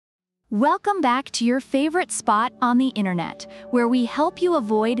Welcome back to your favorite spot on the internet, where we help you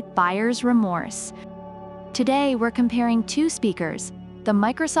avoid buyer's remorse. Today, we're comparing two speakers, the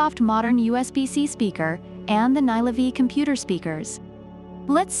Microsoft Modern USB-C speaker and the Nylavee computer speakers.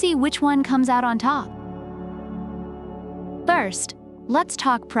 Let's see which one comes out on top. First, let's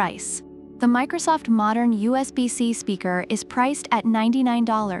talk price. The Microsoft Modern USB-C speaker is priced at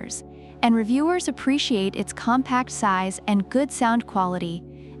 $99, and reviewers appreciate its compact size and good sound quality,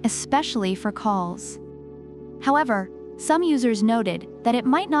 especially for calls. However, some users noted that it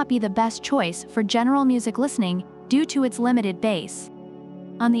might not be the best choice for general music listening due to its limited bass.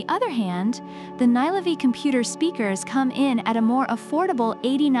 On the other hand, the Nylavee computer speakers come in at a more affordable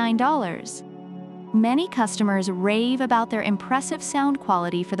 $89. Many customers rave about their impressive sound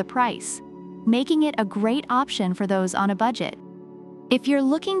quality for the price, making it a great option for those on a budget. If you're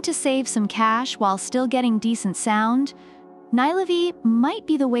looking to save some cash while still getting decent sound, Nylavee might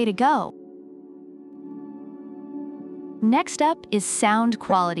be the way to go. Next up is sound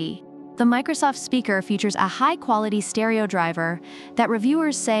quality. The Microsoft speaker features a high-quality stereo driver that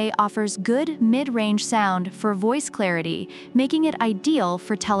reviewers say offers good mid-range sound for voice clarity, making it ideal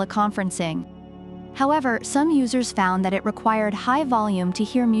for teleconferencing. However, some users found that it required high volume to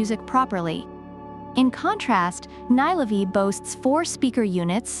hear music properly. In contrast, Nylavee boasts 4 speaker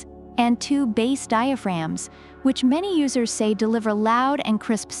units and 2 bass diaphragms, which many users say deliver loud and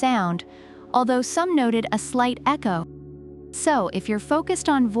crisp sound, although some noted a slight echo. So, if you're focused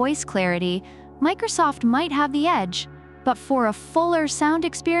on voice clarity, Microsoft might have the edge, but for a fuller sound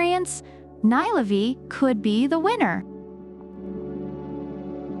experience, Nylavee could be the winner.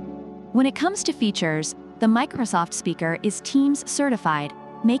 When it comes to features, the Microsoft speaker is Teams certified,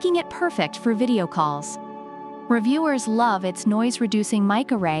 making it perfect for video calls. Reviewers love its noise-reducing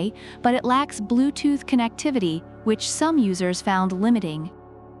mic array, but it lacks Bluetooth connectivity, which some users found limiting.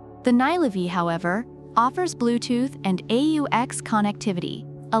 The Nylavee, however, offers Bluetooth and AUX connectivity,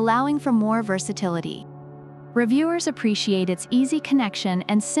 allowing for more versatility. Reviewers appreciate its easy connection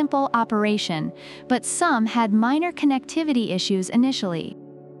and simple operation, but some had minor connectivity issues initially.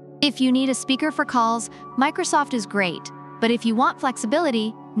 If you need a speaker for calls, Microsoft is great, but if you want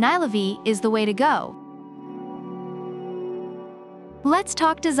flexibility, Nylavee is the way to go. Let's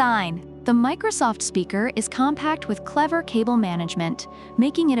talk design. The Microsoft speaker is compact with clever cable management,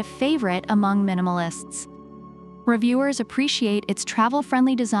 making it a favorite among minimalists. Reviewers appreciate its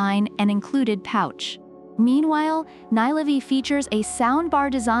travel-friendly design and included pouch. Meanwhile, Nylavee features a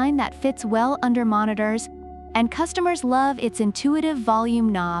soundbar design that fits well under monitors, and customers love its intuitive volume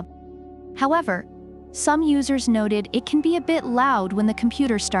knob. However, some users noted it can be a bit loud when the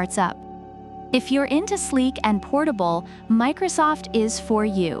computer starts up. If you're into sleek and portable, Microsoft is for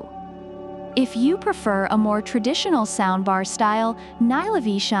you. If you prefer a more traditional soundbar style,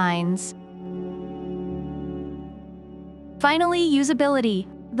 Nylavee shines. Finally, usability.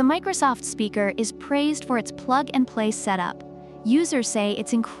 The Microsoft speaker is praised for its plug-and-play setup. Users say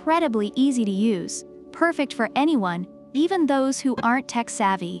it's incredibly easy to use, perfect for anyone, even those who aren't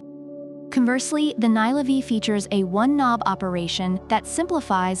tech-savvy. Conversely, the Nylavee features a one-knob operation that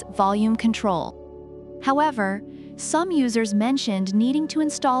simplifies volume control. However, some users mentioned needing to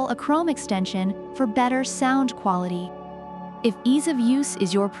install a Chrome extension for better sound quality. If ease of use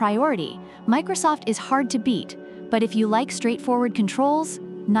is your priority, Microsoft is hard to beat, but if you like straightforward controls,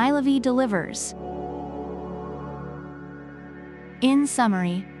 Nylavee delivers. In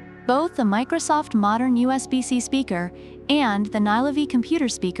summary, both the Microsoft Modern USB-C speaker and the Nylavee computer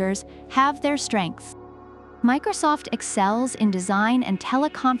speakers have their strengths. Microsoft excels in design and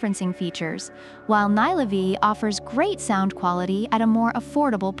teleconferencing features, while Nylavee offers great sound quality at a more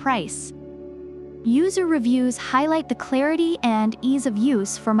affordable price. User reviews highlight the clarity and ease of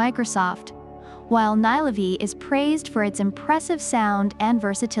use for Microsoft, while Nylavee is praised for its impressive sound and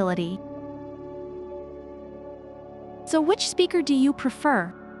versatility. So which speaker do you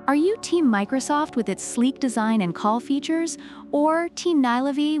prefer? Are you Team Microsoft with its sleek design and call features, or Team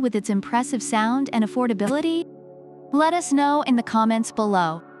Nylavee with its impressive sound and affordability? Let us know in the comments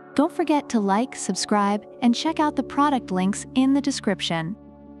below. Don't forget to like, subscribe, and check out the product links in the description.